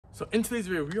So in today's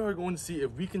video, we are going to see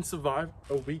if we can survive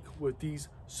a week with these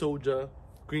soja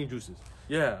green juices.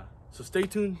 Yeah, so stay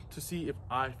tuned to see if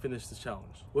I finish this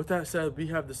challenge. With that said, we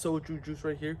have the soju juice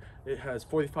right here. It has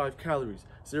 45 calories,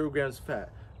 0 grams of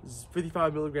fat,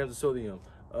 55 milligrams of sodium,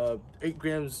 8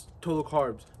 grams total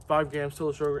carbs, 5 grams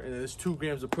total sugar, and then it's 2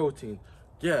 grams of protein.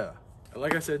 Yeah, and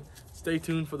like I said, stay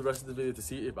tuned for the rest of the video to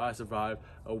see if I survive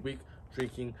a week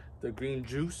drinking the green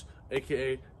juice,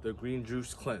 aka the green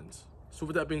juice cleanse. So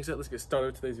with that being said, let's get started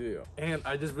with today's video. And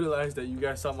I just realized that you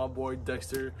guys saw my boy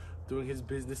Dexter doing his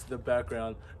business in the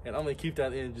background, and I'm gonna keep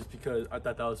that in just because I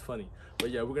thought that was funny. But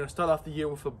yeah, we're gonna start off the year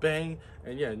with a bang,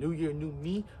 and yeah, new year, new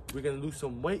me. We're gonna lose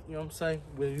some weight, you know what I'm saying?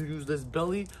 We're gonna use this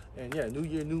belly, and yeah, new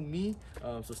year, new me.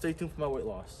 So stay tuned for my weight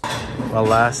loss. My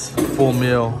last full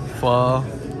meal, pho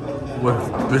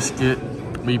with biscuit,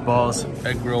 meatballs,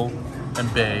 egg roll,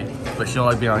 and bae, but she don't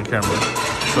like being on camera,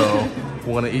 so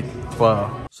we're gonna eat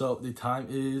pho. So the time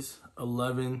is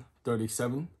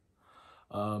 11:37,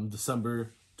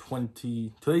 December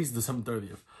 20, today's December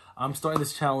 30th. I'm starting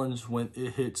this challenge when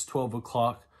it hits 12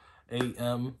 o'clock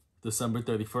a.m. December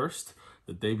 31st,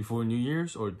 the day before New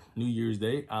Year's or New Year's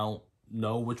Day. I don't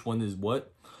know which one is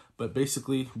what, but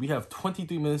basically we have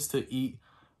 23 minutes to eat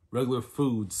regular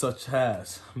food such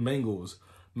as mangoes.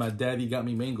 My daddy got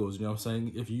me mangoes, you know what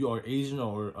I'm saying? If you are Asian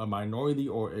or a minority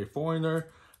or a foreigner,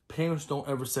 parents don't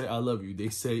ever say I love you. They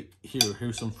say,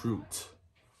 here's some fruit.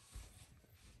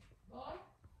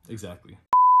 Exactly.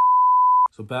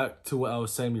 So back to what I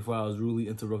was saying before I was rudely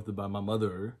interrupted by my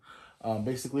mother.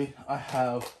 Basically, I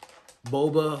have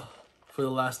boba for the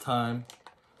last time.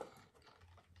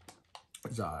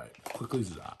 It's alright. Quickly,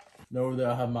 it's alright. Then over there,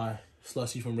 I have my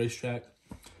slushy from Racetrack.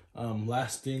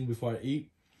 Last thing before I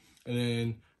eat. And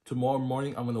then tomorrow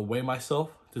morning, I'm going to weigh myself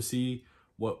to see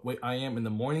what weight I am in the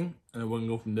morning. And we're going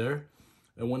to go from there.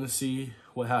 I want to see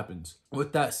what happens.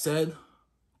 With that said,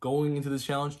 going into this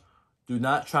challenge, do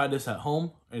not try this at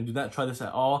home. And do not try this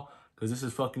at all. Because this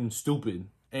is fucking stupid.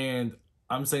 And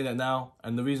I'm saying that now.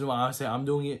 And the reason why I say I'm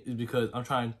doing it is because I'm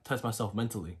trying to test myself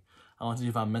mentally. I want to see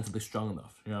if I'm mentally strong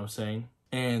enough. You know what I'm saying?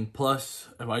 And plus,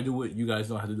 if I do it, you guys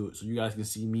know how to do it. So you guys can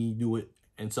see me do it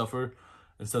and suffer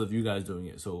instead of you guys doing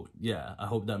it. So yeah, I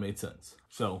hope that made sense.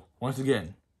 So once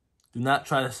again, do not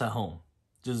try this at home.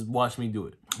 Just watch me do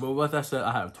it. But with that said,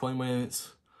 I have 20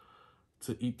 minutes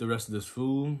to eat the rest of this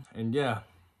food. And yeah,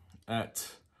 at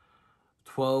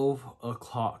 12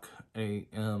 o'clock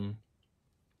a.m.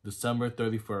 December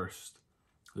 31st,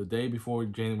 the day before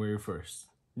January 1st,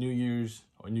 New Year's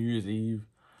or New Year's Eve,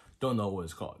 don't know what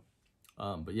it's called.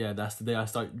 But yeah, that's the day I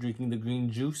start drinking the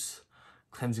green juice,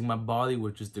 cleansing my body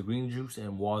with just the green juice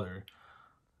and water.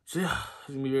 So yeah,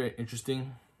 it's gonna be very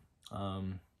interesting.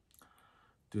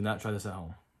 Do not try this at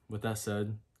home. With that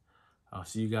said, I'll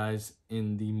see you guys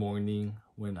in the morning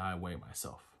when I weigh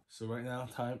myself. So right now,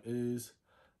 time is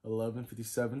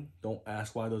 11:57. Don't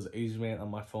ask why there's an Asian man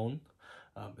on my phone.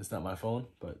 It's not my phone,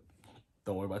 but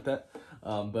don't worry about that.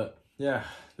 But yeah,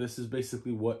 this is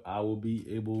basically what I will be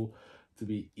able to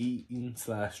be eating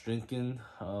 / drinking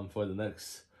for the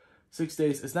next 6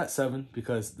 days. It's not 7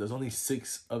 because there's only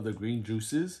 6 of the green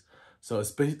juices. So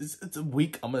it's a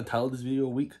week. I'm going to title this video a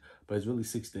week, but it's really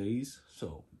 6 days.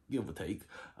 So give or take.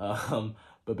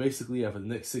 But basically, yeah, for the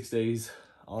next 6 days,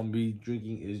 all I'm be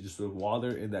drinking is just with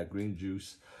water and that green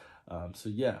juice. So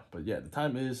yeah, but yeah, the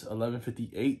time is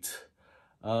 11:58.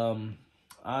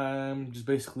 I'm just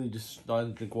basically just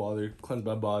starting to drink water, cleanse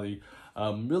my body.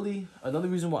 Really, another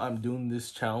reason why I'm doing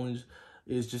this challenge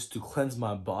is just to cleanse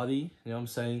my body. You know what I'm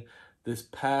saying? This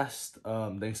past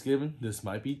Thanksgiving, this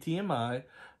might be TMI.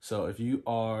 So if you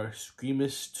are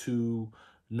squeamish to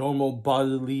normal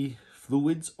bodily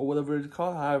fluids or whatever it's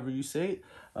called, however you say it,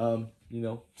 you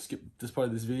know, skip this part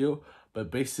of this video. But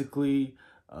basically,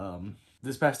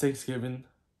 this past Thanksgiving,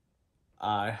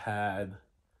 I had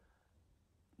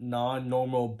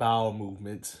non-normal bowel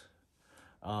movements.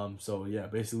 So yeah,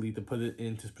 basically to put it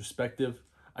into perspective,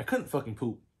 I couldn't fucking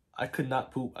poop. I could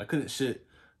not poop. I couldn't shit.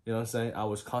 You know what I'm saying? I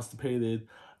was constipated.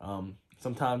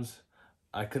 Sometimes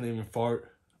I couldn't even fart.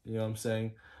 You know what I'm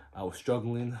saying? I was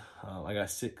struggling. I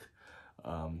got sick.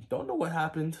 Don't know what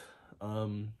happened.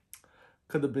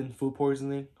 Could have been food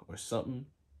poisoning or something.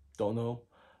 Don't know.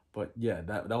 But yeah,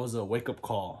 that was a wake-up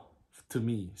call to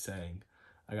me saying,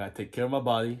 I gotta take care of my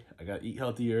body. I gotta eat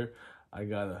healthier. I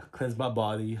gotta cleanse my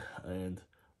body and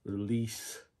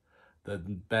release the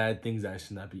bad things that I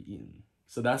should not be eating.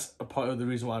 So that's a part of the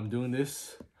reason why I'm doing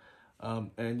this.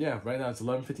 And yeah, right now it's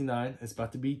 11:59. It's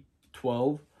about to be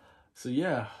 12. So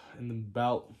yeah, in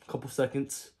about a couple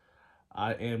seconds,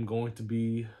 I am going to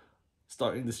be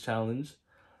starting this challenge.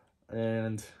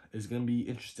 And it's gonna be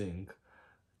interesting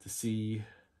to see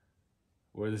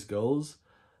where this goes.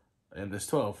 And there's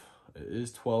 12. It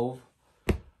is 12.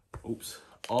 Oops.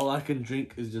 All I can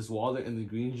drink is just water and the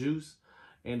green juice.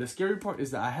 And the scary part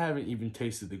is that I haven't even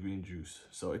tasted the green juice.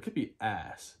 So it could be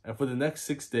ass. And for the next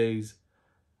 6 days,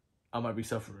 I might be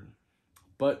suffering.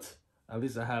 But at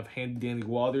least I have handy dandy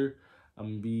water. I'm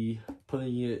going to be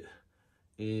putting it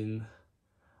in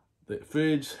the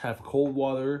fridge, have cold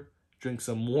water, drink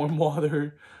some warm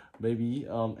water, maybe.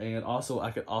 And also,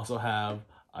 I could also have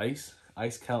ice.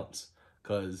 Ice counts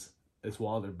because it's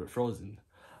water, but frozen.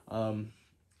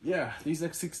 Yeah, these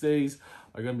next 6 days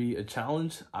are going to be a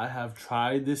challenge. I have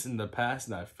tried this in the past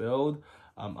and I failed.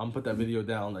 I'm going to put that video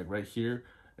down like right here.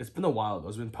 It's been a while though.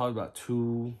 It's been probably about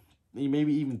 2,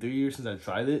 maybe even 3 years since I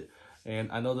tried it.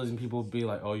 And I know there's people be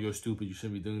like, oh, you're stupid, you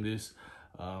shouldn't be doing this.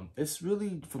 It's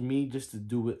really for me just to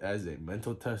do it as a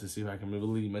mental test to see if I can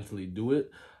really mentally do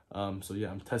it. So yeah,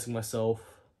 I'm testing myself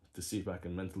to see if I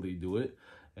can mentally do it.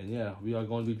 And yeah, we are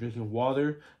going to be drinking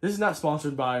water. This is not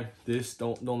sponsored by this.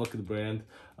 Don't look at the brand.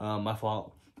 My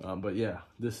fault. But yeah,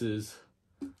 this is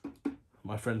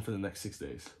my friend for the next 6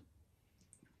 days.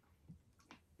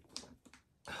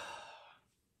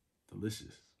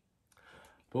 Delicious.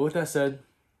 But with that said,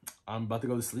 I'm about to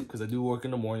go to sleep because I do work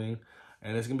in the morning.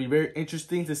 And it's going to be very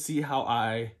interesting to see how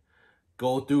I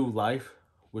go through life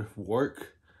with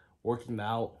work, working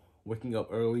out, waking up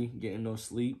early, getting no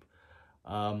sleep,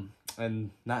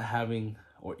 and not having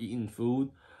or eating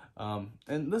food.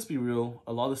 And let's be real,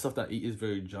 a lot of stuff that I eat is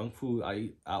very junk food. I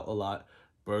eat out a lot.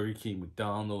 Burger King,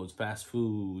 McDonald's, fast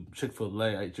food,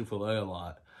 Chick-fil-A. I eat Chick-fil-A a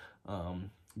lot.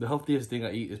 The healthiest thing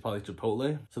I eat is probably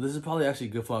Chipotle. So this is probably actually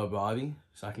good for my body.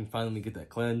 So I can finally get that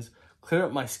cleanse, clear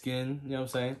up my skin, you know what I'm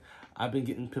saying? I've been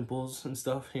getting pimples and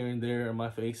stuff here and there on my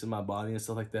face and my body and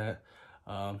stuff like that.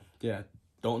 Yeah,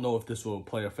 don't know if this will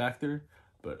play a factor,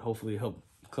 but hopefully help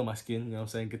clear my skin, you know what I'm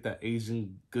saying? Get that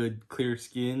Asian good clear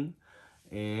skin.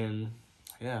 And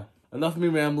yeah, enough of me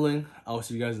rambling. I'll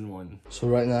see you guys in the morning. So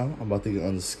right now, I'm about to get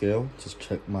on the scale. Just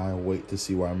check my weight to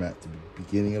see where I'm at the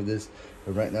beginning of this.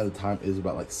 And right now, the time is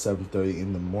about like 7:30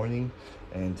 in the morning.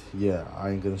 And yeah,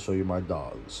 I ain't gonna show you my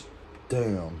dogs.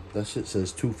 Damn, that shit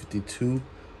says 252.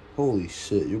 Holy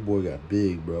shit, your boy got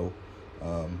big, bro.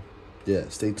 Yeah,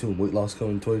 stay tuned. Weight loss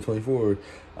coming in 2024.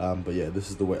 But yeah, this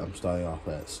is the weight I'm starting off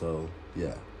at. So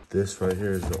yeah, this right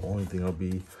here is the only thing I'll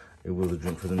be able to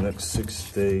drink for the next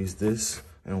 6 days. This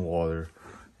and water.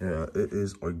 Yeah, it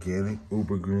is organic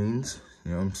Uber greens.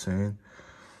 You know what I'm saying?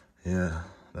 Yeah,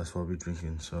 that's what I'll be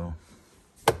drinking. So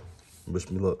wish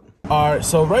me luck. All right,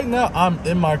 so right now I'm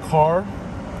in my car.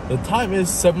 The time is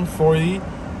 7:40,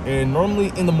 and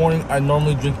normally in the morning I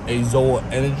normally drink a Zoa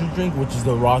energy drink, which is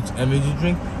the Rocks energy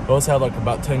drink. It also have like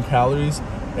about 10 calories.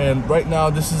 And right now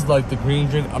this is like the green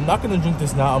drink. I'm not gonna drink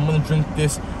this now. I'm gonna drink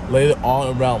this later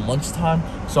on around lunchtime.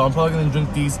 So I'm probably gonna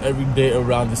drink these every day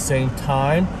around the same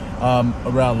time,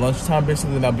 around lunchtime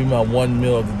basically. That'll be my one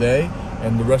meal of the day,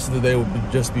 and the rest of the day will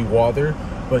just be water.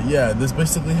 But yeah, this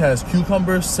basically has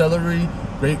cucumber, celery,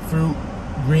 grapefruit,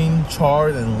 green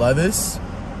chard, and lettuce.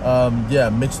 Yeah,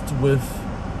 mixed with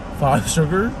 5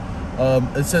 sugar.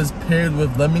 It says paired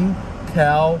with lemon,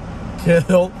 kale,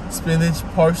 spinach,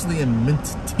 parsley, and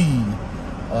mint tea.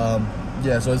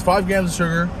 Yeah, so it's 5 grams of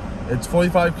sugar. It's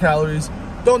 45 calories.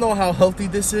 Don't know how healthy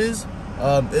this is.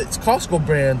 It's Costco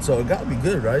brand, so it gotta be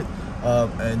good, right?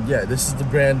 And yeah, this is the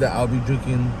brand that I'll be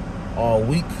drinking all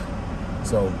week.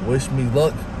 So wish me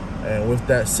luck. And with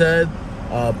that said,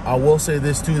 I will say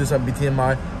this too, this might be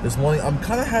TMI this morning. I'm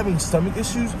kind of having stomach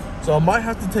issues, so I might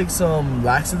have to take some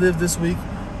laxative this week.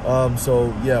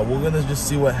 So yeah, we're gonna just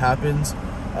see what happens.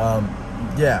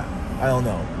 Yeah, I don't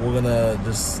know. We're gonna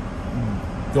just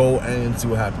go and see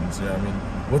what happens, you know what I mean?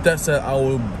 With that said, I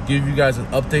will give you guys an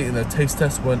update and a taste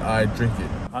test when I drink it.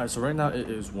 All right, so right now it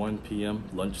is 1 p.m.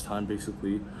 lunchtime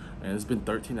basically, and it's been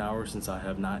 13 hours since I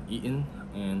have not eaten,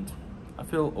 and I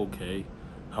feel okay,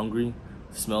 hungry.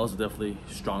 The smells are definitely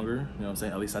stronger, you know what I'm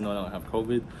saying? At least I know I don't have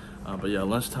COVID. But yeah,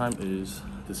 lunchtime is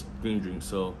this green drink,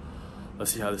 so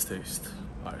let's see how this tastes.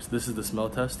 All right, so this is the smell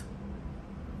test. It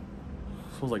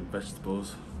smells like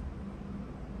vegetables.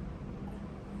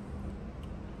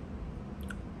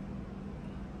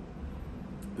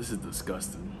 This is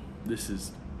disgusting.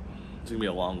 It's gonna be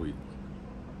a long week.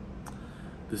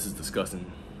 This is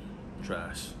disgusting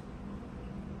trash.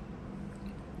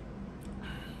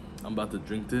 I'm about to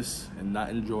drink this and not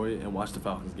enjoy it and watch the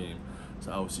Falcons game.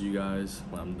 So I will see you guys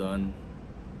when I'm done.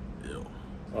 Ew.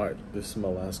 All right, this is my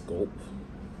last gulp.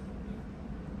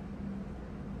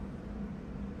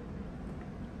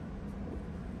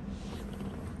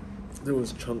 There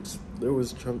was chunks.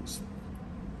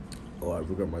 Oh, I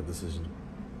regret my decision.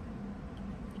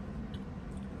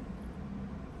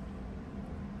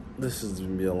 This is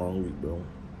gonna be a long week, bro.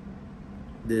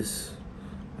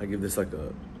 I give this like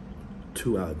a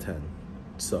 2 out of 10.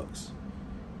 It sucks.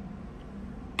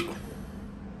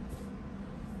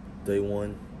 Day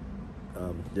 1.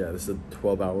 Yeah, this is a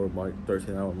 12-hour mark,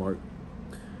 13-hour mark.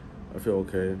 I feel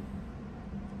okay.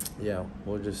 Yeah,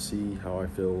 we'll just see how I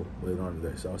feel later on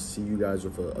today. So I'll see you guys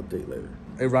with an update later.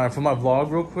 Hey Ryan, for my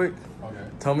vlog, real quick. Okay.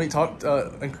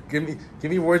 Give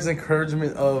me words of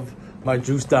encouragement of my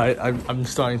juice diet. I'm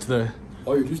starting to.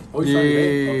 Oh, your juice. Oh, yeah.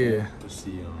 Okay. Let's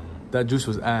see. That juice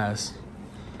was ass.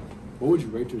 What would you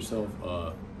rate yourself?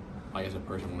 I guess a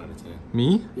person 1 out of 10.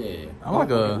 Me? Yeah. I'm like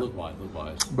a look wise.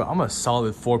 Bro, I'm a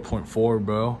solid 4.4,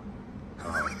 bro.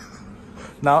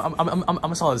 No,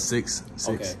 I'm a solid 6.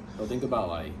 Okay. So think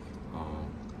about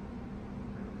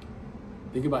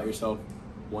think about yourself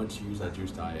once you use that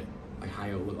juice diet, like how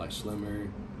you'll look like slimmer,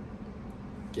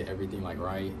 get everything like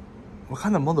right. What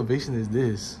kind of motivation is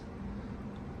this?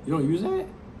 You don't use that?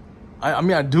 I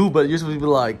mean, I do, but you're supposed to be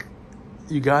like,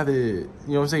 you got it. You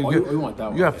know what I'm saying? You want that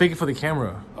one. You gotta fake it for the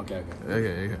camera. Okay.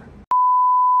 Okay.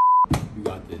 You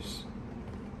got this.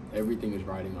 Everything is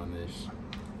riding on this.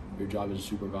 Your job as a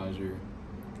supervisor.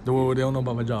 They don't know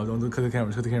about my job. Don't cut the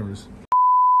cameras. Cut the cameras.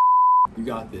 You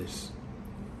got this.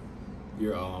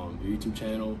 Your YouTube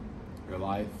channel, your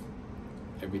life,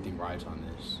 everything rides on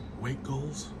this. Weight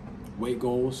goals.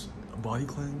 A body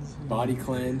cleanse. Body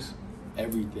cleanse.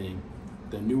 Everything.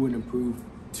 The new and improved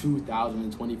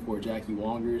 2024 Jacky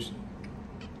Wongers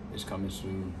is coming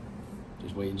soon.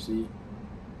 Just wait and see.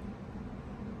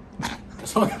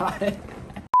 That's all I got.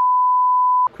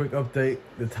 Quick update.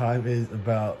 The time is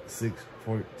about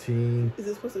 6:14. Is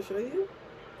it supposed to show you?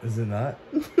 Is it not?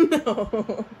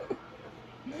 No.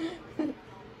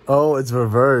 Oh, it's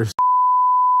reversed.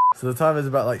 So the time is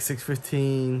about like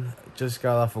 6:15. Just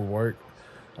got off of work.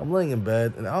 I'm laying in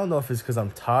bed, and I don't know if it's because I'm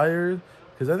tired,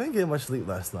 because I didn't get much sleep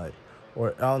last night.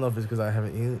 Or I don't know if it's because I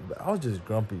haven't eaten, but I was just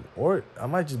grumpy. Or I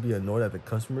might just be annoyed at the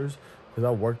customers because I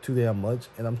work too damn much,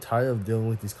 and I'm tired of dealing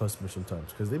with these customers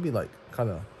sometimes because they be like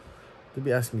they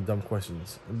be asking me dumb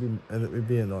questions and it'd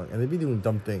be annoying, and they be doing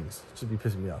dumb things. It should be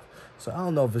pissing me off. So I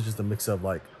don't know if it's just a mix of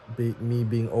like me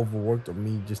being overworked or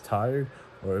me just tired,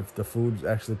 or if the food's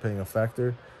actually playing a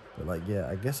factor. But like, yeah,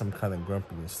 I guess I'm kind of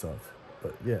grumpy and stuff.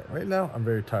 But yeah, right now I'm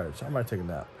very tired, so I might take a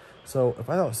nap. So if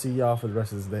I don't see y'all for the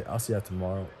rest of this day, I'll see y'all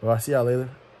tomorrow. If I see y'all later,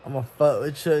 I'm gonna fuck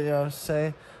with you, you know what I'm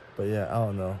saying? But yeah, I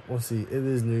don't know. We'll see. It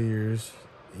is New Year's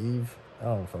Eve. I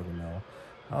don't fucking know.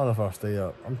 I don't know if I'll stay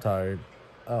up. I'm tired.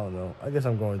 I don't know. I guess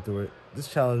I'm going through it. This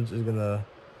challenge is gonna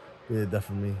be a death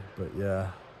for me. But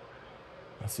yeah,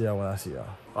 I'll see y'all when I see y'all.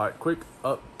 All right, quick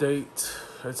update.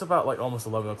 It's about like almost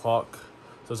 11 o'clock.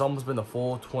 So it's almost been a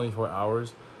full 24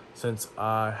 hours since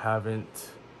I haven't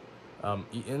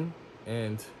eaten.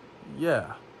 And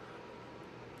yeah,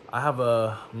 I have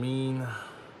a mean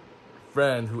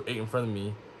friend who ate in front of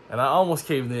me, and I almost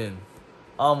caved in.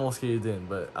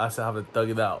 But I still haven't dug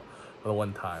it out for the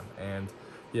one time. And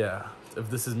yeah, if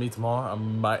this is me tomorrow, I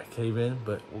might cave in,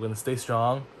 but we're gonna stay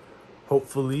strong,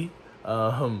 hopefully.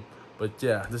 But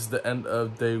yeah, this is the end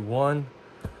of day 1.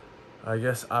 I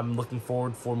guess I'm looking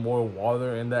forward for more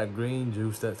water and that green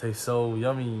juice that tastes so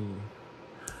yummy.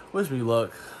 Wish me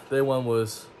luck. Day 1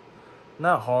 was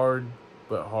not hard,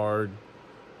 but hard.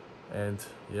 And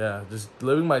yeah, just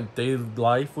living my daily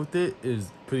life with it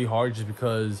is pretty hard, just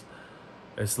because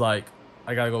it's like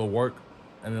I gotta go to work,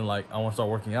 and then like I want to start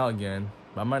working out again.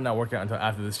 But I might not work out until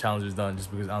after this challenge is done,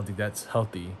 just because I don't think that's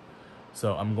healthy.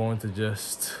 So I'm going to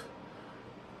just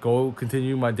go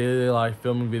continue my daily life,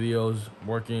 filming videos,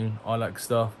 working, all that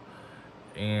stuff,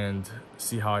 and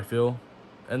see how I feel.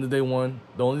 End of day 1,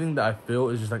 the only thing that I feel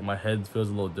is just like my head feels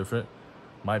a little different.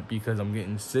 Might be because I'm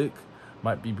getting sick.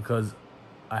 Might be because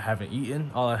I haven't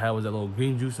eaten. All I had was that little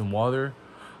green juice and water.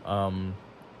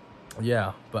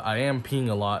 Yeah, but I am peeing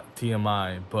a lot,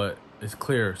 TMI, but it's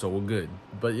clear, so we're good.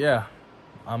 But yeah,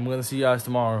 I'm going to see you guys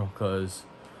tomorrow because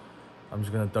I'm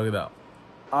just going to thug it out.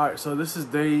 All right, so this is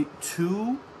day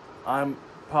 2. I'm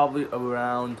probably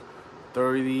around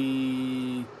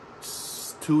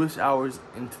 32-ish hours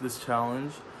into this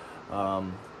challenge.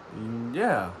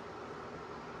 Yeah.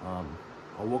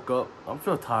 I woke up. I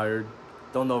feel tired.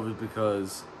 Don't know if it's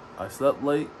because I slept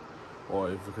late or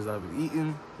if it's because I haven't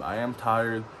eaten. But I am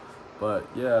tired. But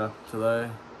yeah,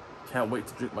 today, can't wait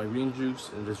to drink my green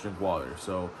juice and just drink water.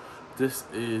 So this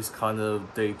is kind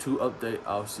of day 2 update.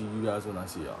 I'll see you guys when I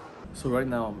see y'all. So right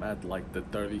now I'm at like the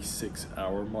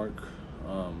 36-hour mark.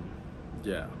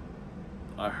 Yeah,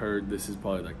 I heard this is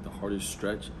probably like the hardest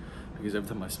stretch, because every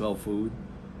time I smell food,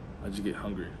 I just get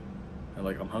hungry. And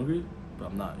like I'm hungry, but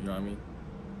I'm not, you know what I mean?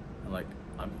 And like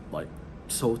I'm like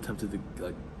so tempted to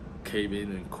like cave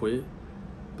in and quit,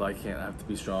 but I can't. I have to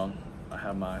be strong. I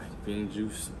have my green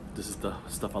juice. This is the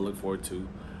stuff I look forward to.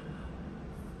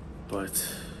 But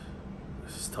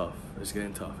this is tough. It's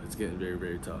getting tough. It's getting very,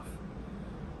 very tough.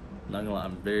 Not gonna lie,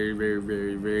 I'm very, very,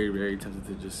 very, very, very tempted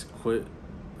to just quit,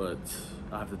 but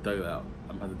I have to thug it out.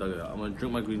 I'm gonna have to thug it out. I'm gonna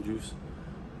drink my green juice,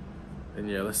 and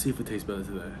yeah, let's see if it tastes better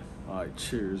today. All right,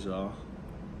 cheers, y'all.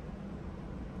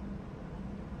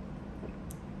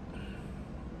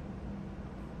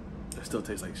 It still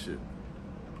tastes like shit,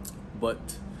 but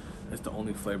it's the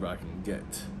only flavor I can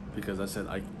get because I said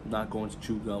I'm not going to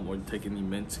chew gum or take any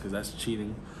mints because that's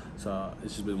cheating. So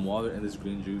it's just been water and this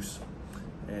green juice,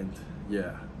 and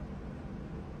yeah,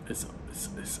 it's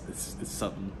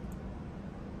something.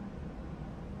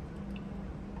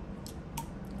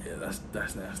 Yeah,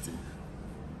 that's nasty.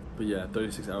 But yeah,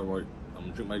 36-hour work. I'm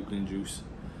gonna drink my green juice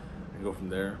and go from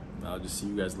there. I'll just see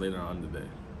you guys later on today.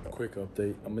 Quick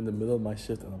update. I'm in the middle of my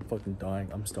shift and I'm fucking dying.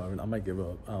 I'm starving. I might give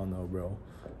up. I don't know, bro.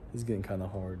 It's getting kind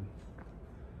of hard.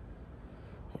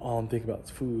 All I'm thinking about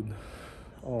is food.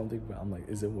 All I'm thinking about, I'm like,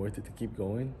 is it worth it to keep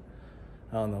going?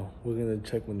 I don't know. We're gonna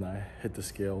check when I hit the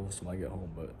scales when I get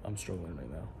home, but I'm struggling right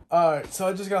now. All right, so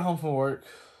I just got home from work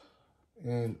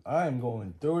and I am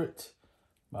going through it.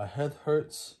 My head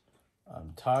hurts.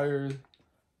 I'm tired.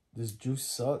 This juice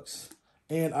sucks.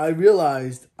 And I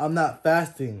realized I'm not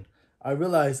fasting. I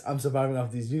realized I'm surviving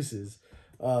off these juices.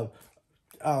 I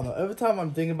don't know. Every time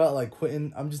I'm thinking about like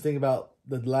quitting, I'm just thinking about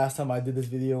the last time I did this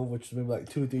video, which was maybe like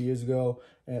 2 or 3 years ago.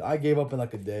 And I gave up in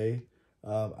like a day.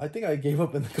 I think I gave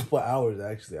up in a couple of hours,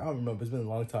 actually. I don't remember. It's been a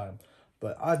long time.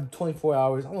 But I'm 24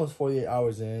 hours, almost 48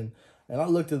 hours in. And I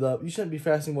looked it up. You shouldn't be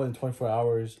fasting more than 24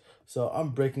 hours. So I'm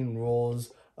breaking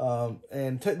rules.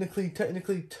 And technically,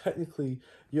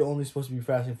 you're only supposed to be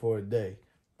fasting for a day.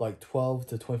 Like 12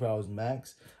 to 24 hours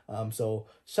max. So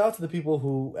shout out to the people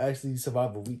who actually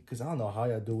survive a week. Because I don't know how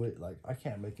y'all do it. Like, I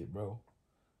can't make it, bro.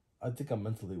 I think I'm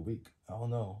mentally weak. I don't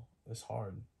know. It's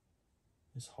hard.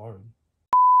 It's hard.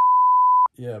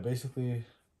 Yeah, basically,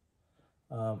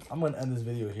 I'm going to end this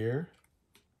video here.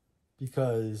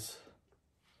 Because,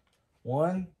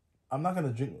 one, I'm not going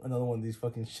to drink another one of these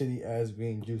fucking shitty ass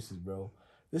green juices, bro.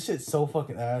 This shit's so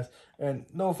fucking ass. And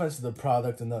no offense to the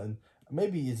product or nothing.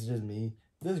 Maybe it's just me.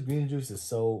 This green juice is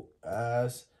so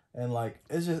ass. And like,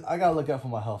 it's just, I gotta look out for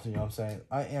my health, you know what I'm saying?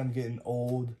 I am getting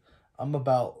old. I'm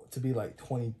about to be like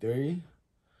 23.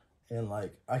 And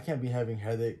like, I can't be having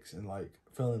headaches and like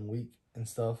feeling weak and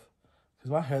stuff.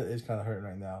 Because my head is kind of hurting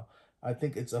right now. I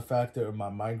think it's a factor of my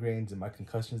migraines and my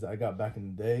concussions that I got back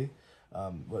in the day.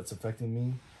 What's affecting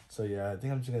me. So yeah, I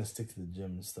think I'm just gonna stick to the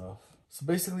gym and stuff. So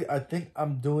basically, I think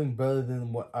I'm doing better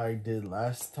than what I did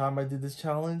last time I did this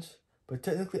challenge. But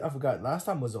technically, I forgot. Last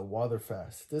time was a water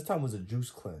fast. This time was a juice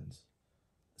cleanse.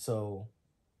 So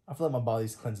I feel like my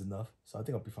body's cleansed enough. So I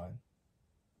think I'll be fine.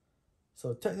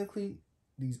 So technically,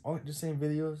 these aren't the same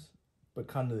videos, but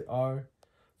kind of they are.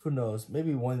 Who knows?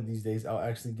 Maybe one of these days I'll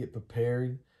actually get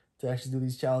prepared to actually do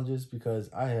these challenges because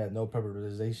I had no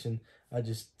preparation. I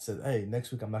just said, hey,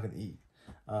 next week I'm not going to eat.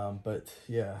 But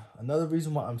yeah, another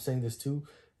reason why I'm saying this too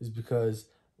is because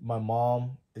my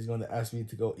mom is going to ask me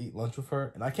to go eat lunch with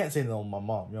her. And I can't say no to my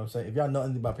mom, you know what I'm saying? If y'all know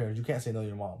anything about parents, you can't say no to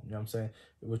your mom, you know what I'm saying?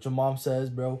 What your mom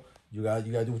says, bro, you gotta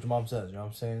do what your mom says, you know what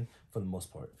I'm saying? For the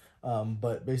most part.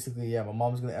 But basically, yeah, my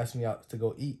mom's going to ask me out to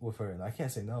go eat with her, and I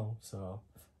can't say no, so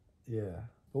yeah.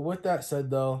 But with that said,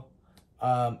 though,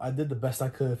 I did the best I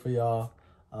could for y'all.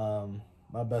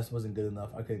 My best wasn't good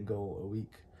enough. I couldn't go a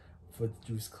week for the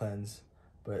juice cleanse.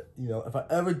 But, you know, if I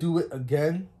ever do it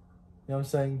again, you know what I'm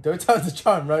saying? Third time's the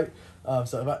charm, right?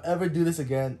 So if I ever do this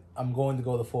again, I'm going to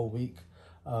go the full week.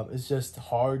 It's just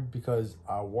hard because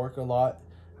I work a lot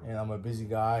and I'm a busy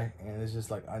guy. And it's just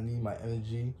like I need my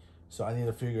energy. So I need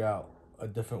to figure out a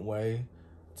different way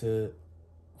to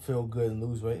feel good and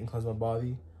lose weight and cleanse my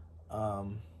body.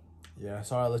 Yeah,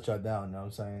 sorry I let y'all down, you know what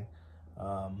I'm saying?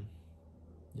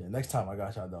 Yeah, next time I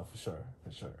got y'all down for sure.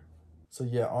 So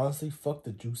yeah, honestly, fuck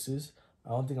the juices. I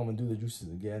don't think I'm gonna do the juices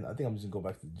again. I think I'm just gonna go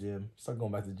back to the gym. Start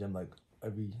going back to the gym like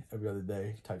every other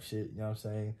day type shit, you know what I'm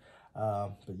saying?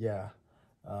 But yeah.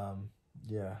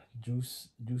 Yeah, juice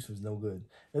was no good.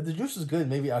 If the juice was good,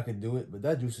 maybe I could do it, but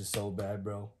that juice is so bad,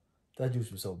 bro. That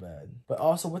juice was so bad. But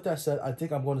also, with that said, I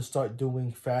think I'm going to start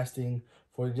doing fasting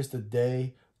for just a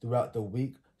day throughout the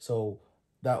week. So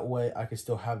that way I can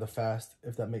still have the fast,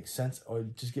 if that makes sense. Or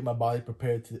just get my body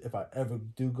prepared to, if I ever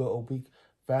do go a week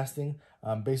fasting.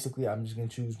 Basically, I'm just going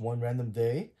to choose one random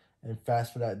day and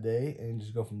fast for that day and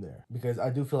just go from there. Because I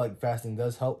do feel like fasting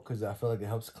does help because I feel like it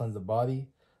helps cleanse the body.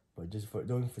 But just for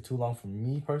doing it for too long for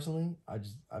me personally,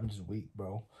 I'm just weak,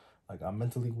 bro. Like, I'm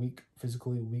mentally weak,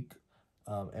 physically weak.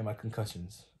 and my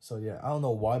concussions. So yeah, I don't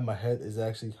know why my head is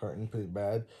actually hurting pretty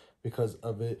bad because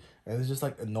of it, and it's just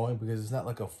like annoying because it's not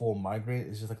like a full migraine.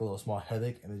 It's just like a little small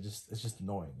headache, and it's just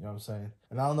annoying. You know what I'm saying?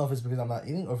 And I don't know if it's because I'm not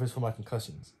eating or if it's for my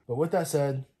concussions. But with that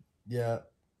said, yeah,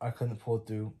 I couldn't pull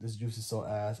through. This juice is so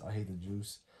ass. I hate the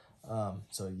juice.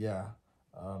 So yeah,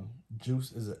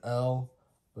 juice is an L.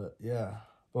 But yeah.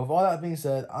 But with all that being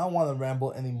said, I don't want to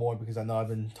ramble anymore because I know I've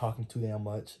been talking too damn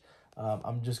much.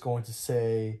 I'm just going to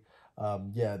say,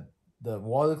 yeah, the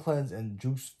water cleanse and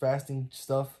juice fasting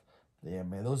stuff, yeah,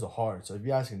 man, those are hard. So if you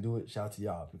guys can do it, shout out to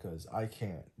y'all because I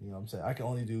can't. You know what I'm saying? I can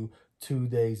only do 2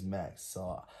 days max.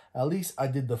 So at least I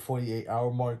did the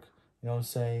 48-hour mark. You know what I'm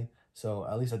saying? So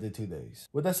at least I did 2 days.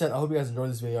 With that said, I hope you guys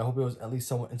enjoyed this video. I hope it was at least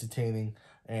somewhat entertaining.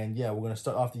 And yeah, we're going to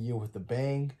start off the year with the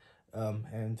bang.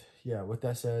 And yeah, with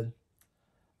that said,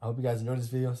 I hope you guys enjoyed this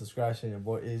video. Subscribe, share, your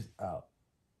boy is out.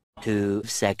 2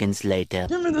 seconds later.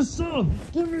 Give me the sub!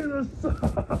 Give me the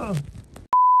sub!